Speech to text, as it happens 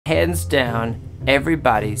hands down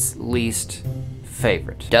everybody's least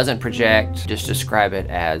favorite. Doesn't project, just describe it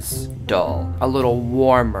as dull. A little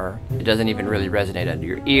warmer, it doesn't even really resonate under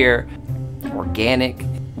your ear. Organic,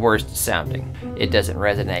 worst sounding. It doesn't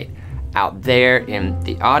resonate out there in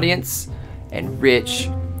the audience. And rich,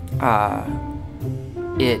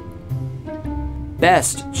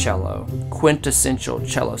 best cello, quintessential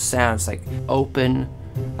cello sounds like open.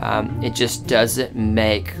 It just doesn't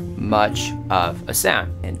make much of a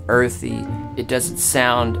sound. And earthy, it doesn't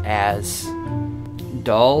sound as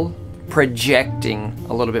dull, projecting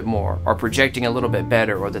a little bit more or projecting a little bit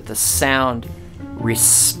better, or that the sound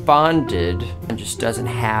responded and just doesn't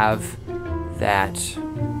have that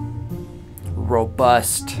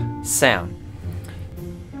robust sound.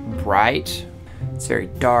 Bright, it's very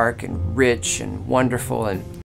dark and rich and wonderful, and